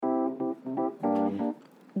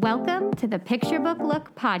Welcome to the Picture Book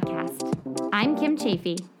Look podcast. I'm Kim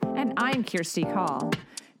Chafee. And I'm Kirsty Call.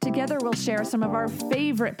 Together we'll share some of our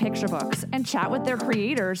favorite picture books and chat with their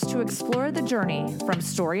creators to explore the journey from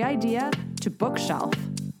story idea to bookshelf.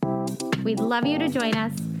 We'd love you to join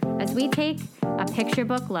us as we take a picture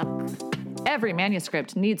book look. Every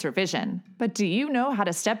manuscript needs revision, but do you know how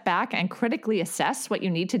to step back and critically assess what you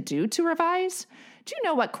need to do to revise? Do you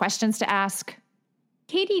know what questions to ask?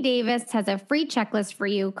 Katie Davis has a free checklist for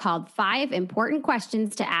you called 5 Important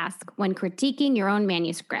Questions to Ask When Critiquing Your Own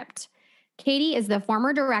Manuscript. Katie is the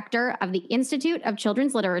former director of the Institute of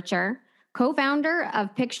Children's Literature, co-founder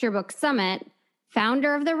of Picture Book Summit,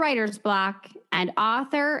 founder of the Writer's Block, and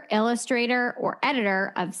author, illustrator, or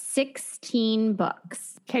editor of 16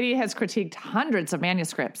 books. Katie has critiqued hundreds of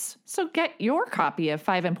manuscripts, so get your copy of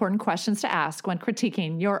 5 Important Questions to Ask When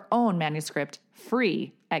Critiquing Your Own Manuscript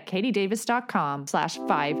free at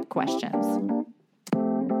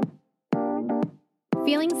katiedavis.com/5questions.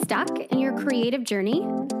 Feeling stuck in your creative journey?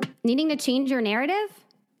 Needing to change your narrative?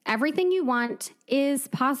 Everything you want is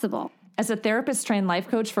possible. As a therapist-trained life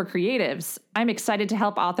coach for creatives, I'm excited to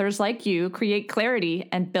help authors like you create clarity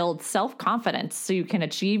and build self-confidence so you can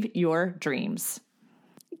achieve your dreams.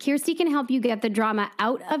 Kirsty can help you get the drama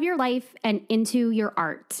out of your life and into your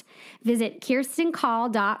art. Visit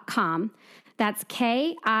kirstencall.com. That's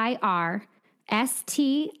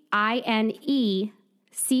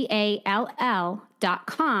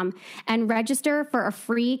KirstineCall.com and register for a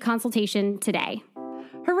free consultation today.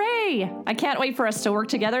 Hooray! I can't wait for us to work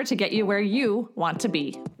together to get you where you want to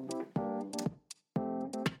be.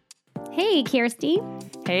 Hey, Kirsty.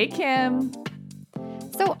 Hey, Kim.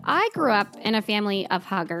 So I grew up in a family of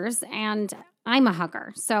huggers, and I'm a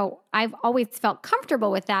hugger. So I've always felt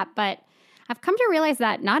comfortable with that, but I've come to realize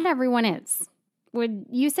that not everyone is. Would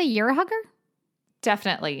you say you're a hugger?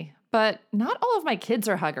 Definitely, but not all of my kids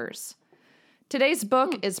are huggers. Today's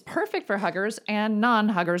book is perfect for huggers and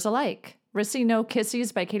non-huggers alike. Rissy No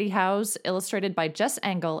Kissies by Katie Howes, illustrated by Jess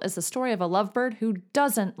Engel, is the story of a lovebird who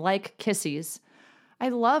doesn't like kissies. I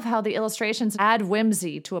love how the illustrations add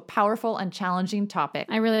whimsy to a powerful and challenging topic.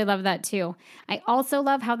 I really love that too. I also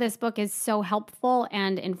love how this book is so helpful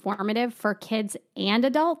and informative for kids and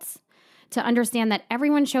adults to understand that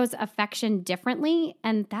everyone shows affection differently,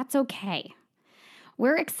 and that's okay.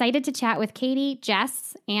 We're excited to chat with Katie,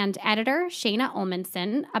 Jess, and editor Shayna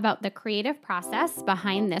Ulmanson about the creative process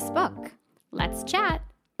behind this book. Let's chat.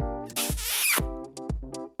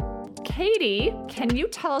 Katie, can you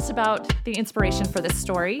tell us about the inspiration for this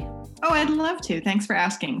story? Oh, I'd love to. Thanks for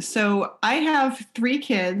asking. So I have 3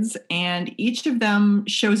 kids, and each of them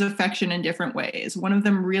shows affection in different ways. One of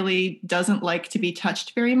them really doesn't like to be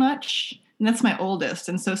touched very much, and that's my oldest.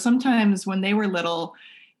 And so sometimes when they were little,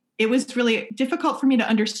 it was really difficult for me to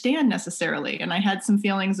understand necessarily. And I had some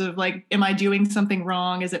feelings of like, am I doing something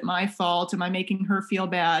wrong? Is it my fault? Am I making her feel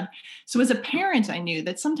bad? So as a parent, I knew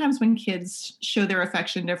that sometimes when kids show their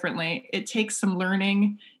affection differently, it takes some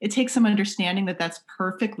learning. It takes some understanding that that's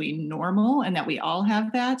perfectly normal and that we all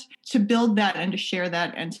have that, to build that and to share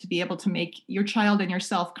that and to be able to make your child and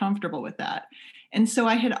yourself comfortable with that. And so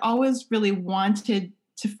I had always really wanted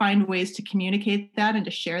to find ways to communicate that and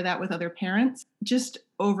to share that with other parents. Just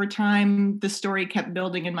over time, the story kept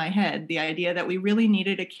building in my head, the idea that we really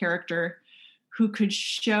needed a character who could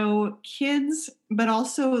show kids, but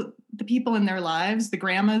also the people in their lives, the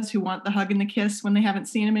grandmas who want the hug and the kiss when they haven't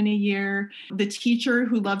seen them in a year, the teacher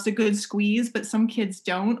who loves a good squeeze, but some kids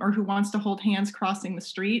don't, or who wants to hold hands crossing the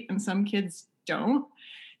street and some kids don't.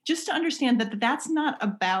 Just to understand that that's not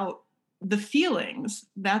about the feelings,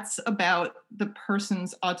 that's about the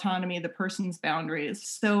person's autonomy, the person's boundaries.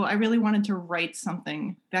 So I really wanted to write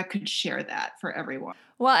something that could share that for everyone.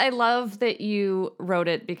 Well, I love that you wrote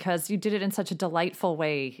it because you did it in such a delightful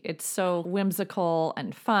way. It's so whimsical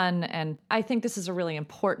and fun. And I think this is a really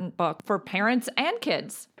important book for parents and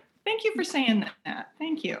kids. Thank you for saying that.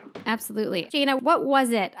 Thank you. Absolutely. Shayna, what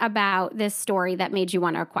was it about this story that made you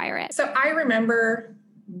want to acquire it? So I remember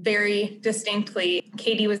very distinctly,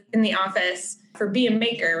 Katie was in the office for Be a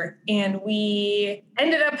Maker, and we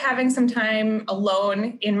ended up having some time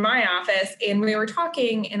alone in my office, and we were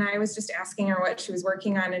talking, and I was just asking her what she was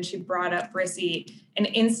working on, and she brought up Rissy, and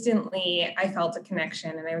instantly I felt a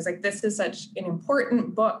connection, and I was like, this is such an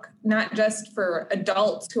important book, not just for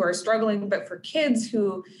adults who are struggling, but for kids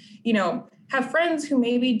who, you know, have friends who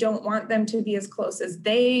maybe don't want them to be as close as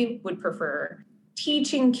they would prefer.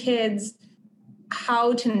 Teaching kids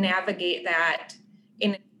how to navigate that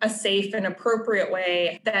in a safe and appropriate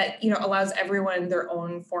way that, you know, allows everyone their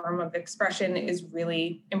own form of expression is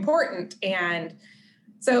really important. And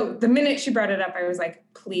so the minute she brought it up, I was like,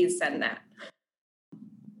 please send that.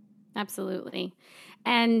 Absolutely.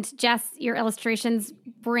 And Jess, your illustrations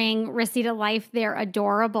bring Rissy to life. They're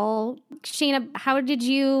adorable. Shayna, how did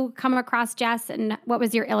you come across Jess, and what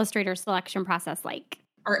was your illustrator selection process like?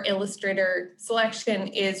 Our illustrator selection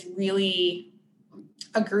is really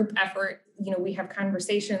a group effort. We have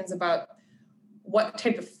conversations about what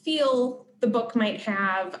type of feel the book might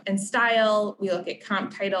have and style. We look at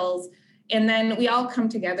comp titles, and then we all come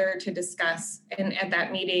together to discuss. And at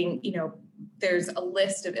that meeting, there's a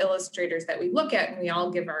list of illustrators that we look at, and we all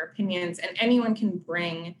give our opinions, and anyone can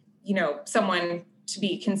bring, someone to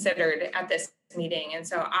be considered at this meeting. And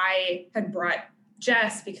so I had brought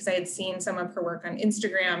Jess because I had seen some of her work on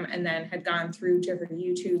Instagram and then had gone through to her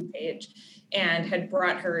YouTube page and had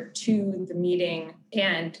brought her to the meeting.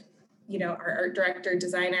 And, our art director,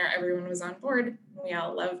 designer, everyone was on board. We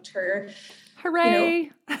all loved her.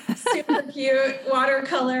 Hooray! Super cute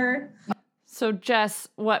watercolor. So Jess,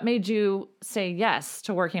 what made you say yes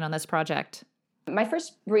to working on this project? My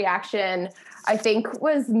first reaction, I think,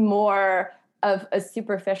 was more of a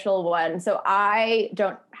superficial one. So I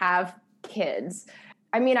don't have kids.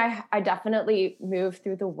 I mean, I definitely move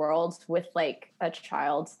through the world with like a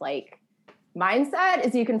child's like mindset,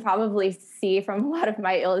 as you can probably see from a lot of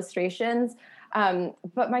my illustrations.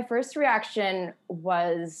 But my first reaction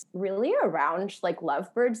was really around like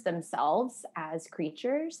lovebirds themselves as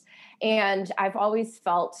creatures. And I've always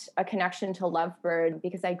felt a connection to lovebird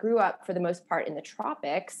because I grew up for the most part in the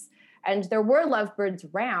tropics, and there were lovebirds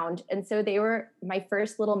around. And so they were my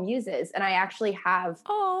first little muses. And I actually have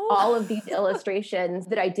all of these illustrations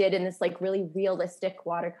that I did in this like really realistic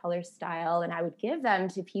watercolor style. And I would give them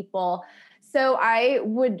to people. So I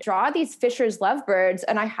would draw these Fisher's lovebirds,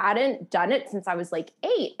 and I hadn't done it since I was like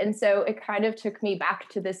 8. And so it kind of took me back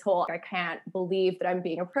to this whole, I can't believe that I'm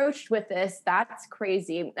being approached with this. That's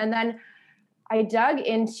crazy. And then I dug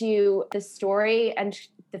into the story and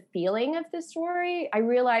the feeling of the story. I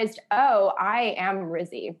realized, I am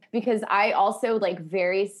Rissy, because I also like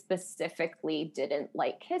very specifically didn't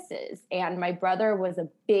like kisses. And my brother was a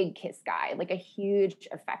big kiss guy, like a huge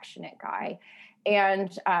affectionate guy.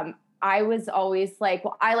 And, I was always like,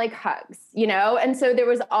 well, I like hugs, And so there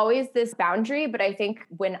was always this boundary. But I think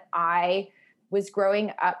when I was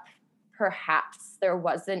growing up, perhaps there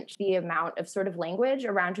wasn't the amount of sort of language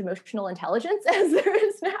around emotional intelligence as there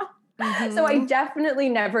is now. Mm-hmm. So I definitely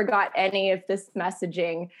never got any of this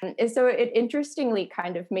messaging. And so it interestingly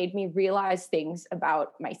kind of made me realize things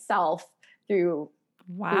about myself through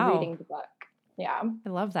reading the book. Yeah. I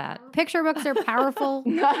love that. Picture books are powerful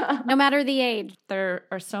no matter the age. There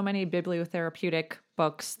are so many bibliotherapeutic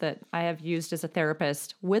books that I have used as a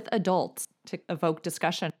therapist with adults to evoke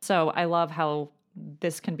discussion. So I love how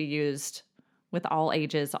this can be used with all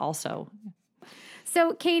ages also.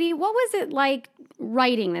 So Katie, what was it like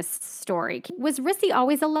writing this story? Was Rissy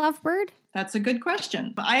always a lovebird? That's a good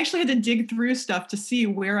question. I actually had to dig through stuff to see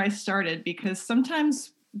where I started, because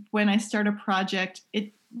sometimes when I start a project,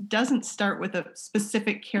 it doesn't start with a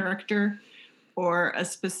specific character or a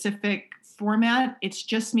specific format. It's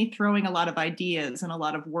just me throwing a lot of ideas and a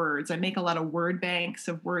lot of words. I make a lot of word banks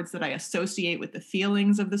of words that I associate with the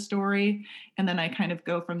feelings of the story, and then I kind of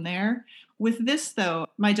go from there. With this, though,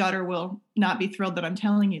 my daughter will not be thrilled that I'm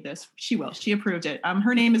telling you this. She will. She approved it.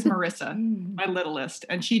 Her name is Marissa, my littlest,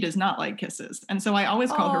 and she does not like kisses. And so I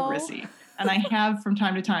always call her Rissy. And I have from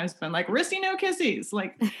time to time been like, Rissy, no kissies.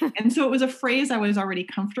 And so it was a phrase I was already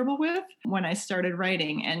comfortable with when I started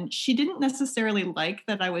writing. And she didn't necessarily like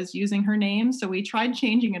that I was using her name. So we tried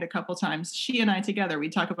changing it a couple times. She and I together, we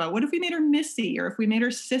talk about what if we made her Missy or if we made her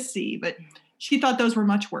Sissy, but she thought those were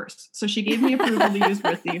much worse. So she gave me approval to use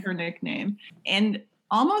Rissy, her nickname. And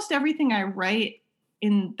almost everything I write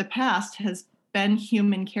in the past has been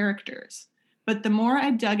human characters. But the more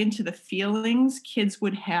I dug into the feelings kids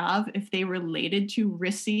would have if they related to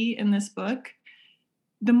Rissy in this book,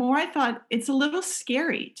 the more I thought it's a little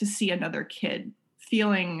scary to see another kid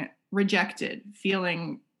feeling rejected,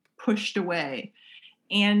 feeling pushed away.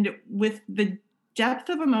 And with the depth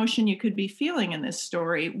of emotion you could be feeling in this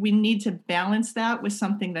story, we need to balance that with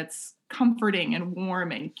something that's comforting and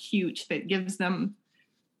warm and cute, that gives them,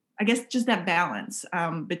 I guess, just that balance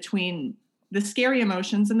between the scary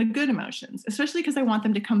emotions and the good emotions, especially because I want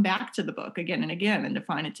them to come back to the book again and again and to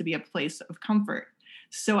find it to be a place of comfort.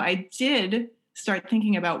 So I did start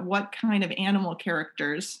thinking about what kind of animal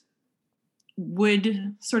characters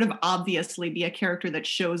would sort of obviously be a character that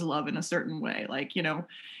shows love in a certain way. Like,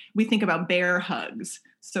 we think about bear hugs.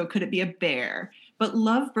 So could it be a bear? But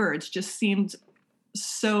lovebirds just seemed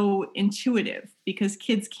so intuitive because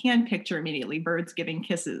kids can picture immediately birds giving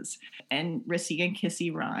kisses, and Rissy and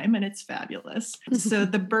Kissy rhyme, and it's fabulous. So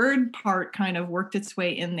the bird part kind of worked its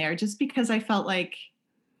way in there just because I felt like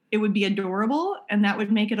it would be adorable and that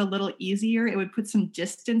would make it a little easier. It would put some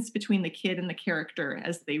distance between the kid and the character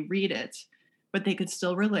as they read it, but they could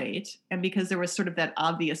still relate. And because there was sort of that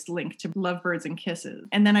obvious link to lovebirds and kisses.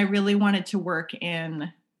 And then I really wanted to work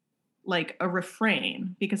in like a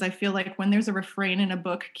refrain, because I feel like when there's a refrain in a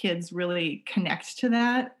book, kids really connect to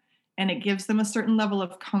that and it gives them a certain level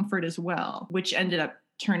of comfort as well, which ended up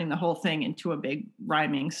turning the whole thing into a big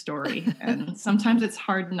rhyming story. And sometimes it's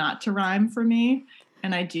hard not to rhyme for me.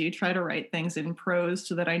 And I do try to write things in prose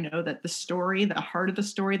so that I know that the story, the heart of the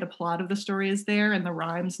story, the plot of the story is there and the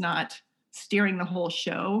rhyme's not steering the whole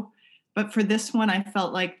show. But for this one, I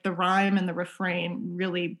felt like the rhyme and the refrain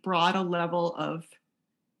really brought a level of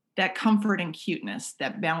that comfort and cuteness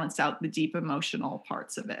that balance out the deep emotional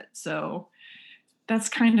parts of it. So that's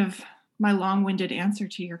kind of my long-winded answer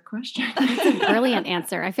to your question. That's a brilliant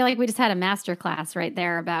answer. I feel like we just had a master class right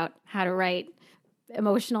there about how to write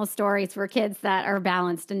emotional stories for kids that are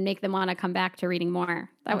balanced and make them want to come back to reading more.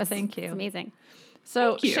 That was thank you. Amazing.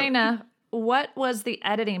 So Shayna, what was the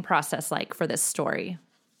editing process like for this story?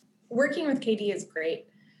 Working with Katie is great.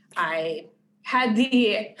 I had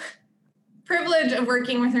the privilege of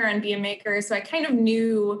working with her on Be a Maker, so I kind of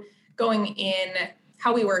knew going in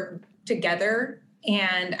how we work together,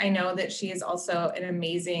 and I know that she is also an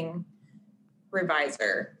amazing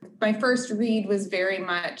reviser. My first read was very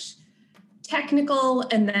much technical,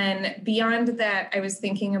 and then beyond that, I was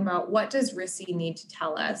thinking about what does Rissy need to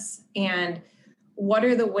tell us, and what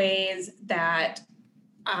are the ways that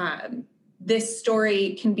this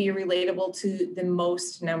story can be relatable to the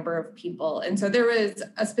most number of people. And so there was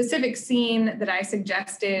a specific scene that I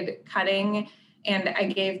suggested cutting, and I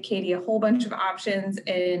gave Katie a whole bunch of options,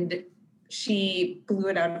 and she blew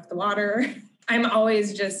it out of the water. I'm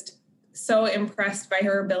always just so impressed by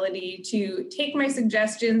her ability to take my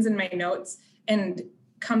suggestions and my notes and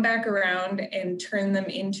come back around and turn them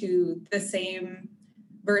into the same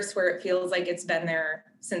verse where it feels like it's been there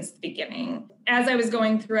since the beginning. As I was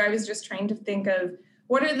going through, I was just trying to think of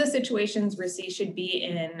what are the situations Rissy should be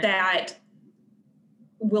in that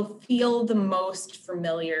will feel the most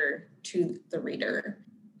familiar to the reader?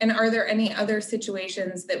 And are there any other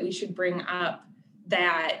situations that we should bring up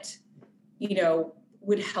that,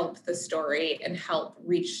 would help the story and help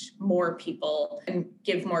reach more people and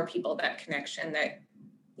give more people that connection that,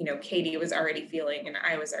 Katie was already feeling and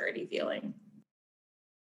I was already feeling?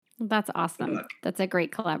 That's awesome. That's a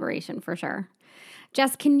great collaboration for sure.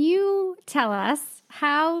 Jess, can you tell us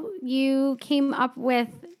how you came up with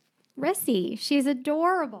Rissy? She's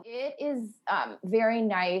adorable. It is very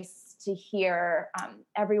nice to hear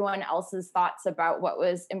everyone else's thoughts about what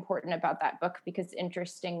was important about that book, because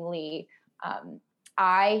interestingly,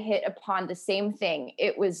 I hit upon the same thing.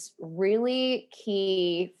 It was really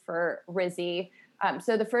key for Rissy.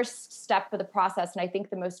 So the first step of the process, and I think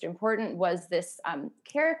the most important, was this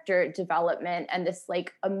character development and this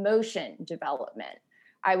emotion development,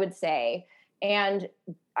 I would say. And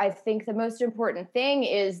I think the most important thing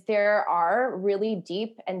is there are really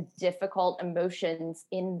deep and difficult emotions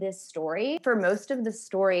in this story. For most of the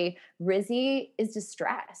story, Rissy is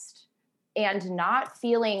distressed and not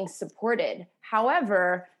feeling supported.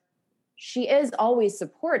 However, she is always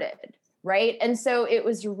supported. Right. And so it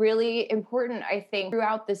was really important, I think,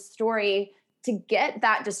 throughout this story to get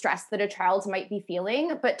that distress that a child might be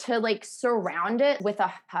feeling, but to surround it with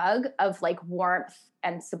a hug of warmth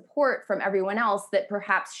and support from everyone else that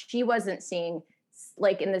perhaps she wasn't seeing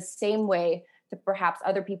in the same way that perhaps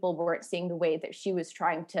other people weren't seeing the way that she was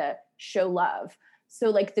trying to show love.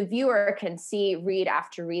 So the viewer can see read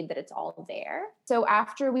after read that it's all there. So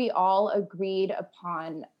after we all agreed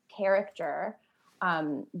upon character,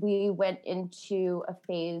 we went into a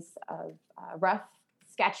phase of rough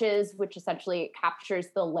sketches, which essentially captures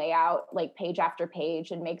the layout page after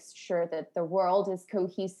page and makes sure that the world is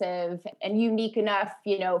cohesive and unique enough,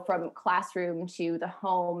 from classroom to the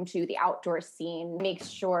home to the outdoor scene, makes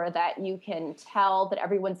sure that you can tell that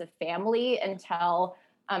everyone's a family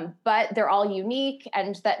but they're all unique,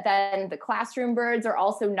 and that then the classroom birds are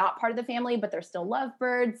also not part of the family, but they're still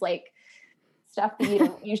lovebirds, stuff that you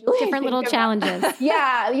don't usually different little challenges.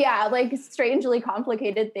 Yeah, strangely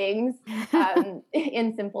complicated things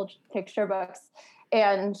in simple picture books.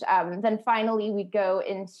 And then finally we go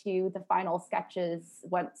into the final sketches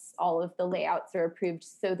once all of the layouts are approved.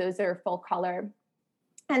 So those are full color.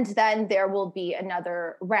 And then there will be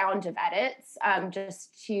another round of edits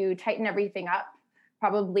just to tighten everything up,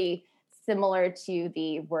 probably similar to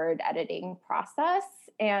the word editing process,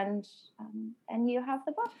 and you have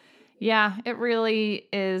the book. Yeah, it really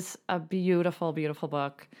is a beautiful, beautiful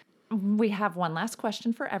book. We have one last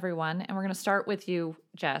question for everyone, and we're going to start with you,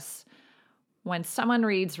 Jess. When someone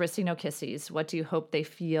reads Rissy No Kissies, what do you hope they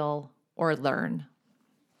feel or learn?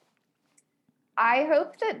 I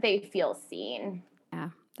hope that they feel seen. Yeah,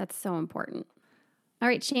 that's so important. All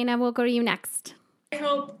right, Shayna, we'll go to you next. I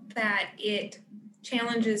hope that it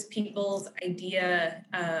challenges people's idea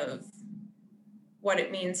of what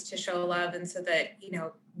it means to show love, and so that, you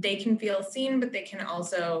know, they can feel seen, but they can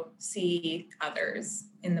also see others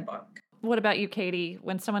in the book. What about you, Katie?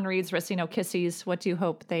 When someone reads Rissy No Kissies, what do you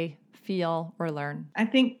hope they feel or learn? I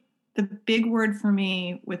think the big word for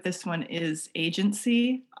me with this one is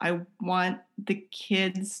agency. I want the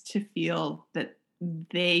kids to feel that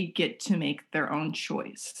they get to make their own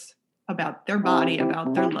choice about their body,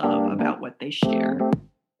 about their love, about what they share.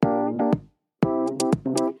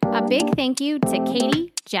 A big thank you to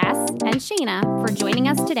Katie, Jess, and Shayna for joining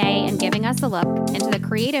us today and giving us a look into the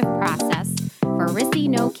creative process for Rissy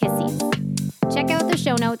No Kissies. Check out the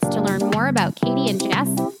show notes to learn more about Katie and Jess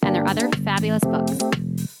and their other fabulous books.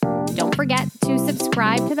 Don't forget to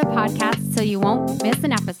subscribe to the podcast so you won't miss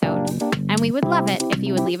an episode, and we would love it if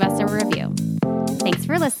you would leave us a review. Thanks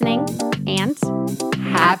for listening, and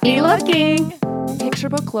happy looking! Picture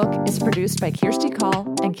Book Look is produced by Kirsty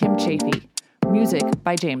Call and Kim Chafee. Music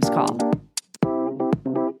by James Call.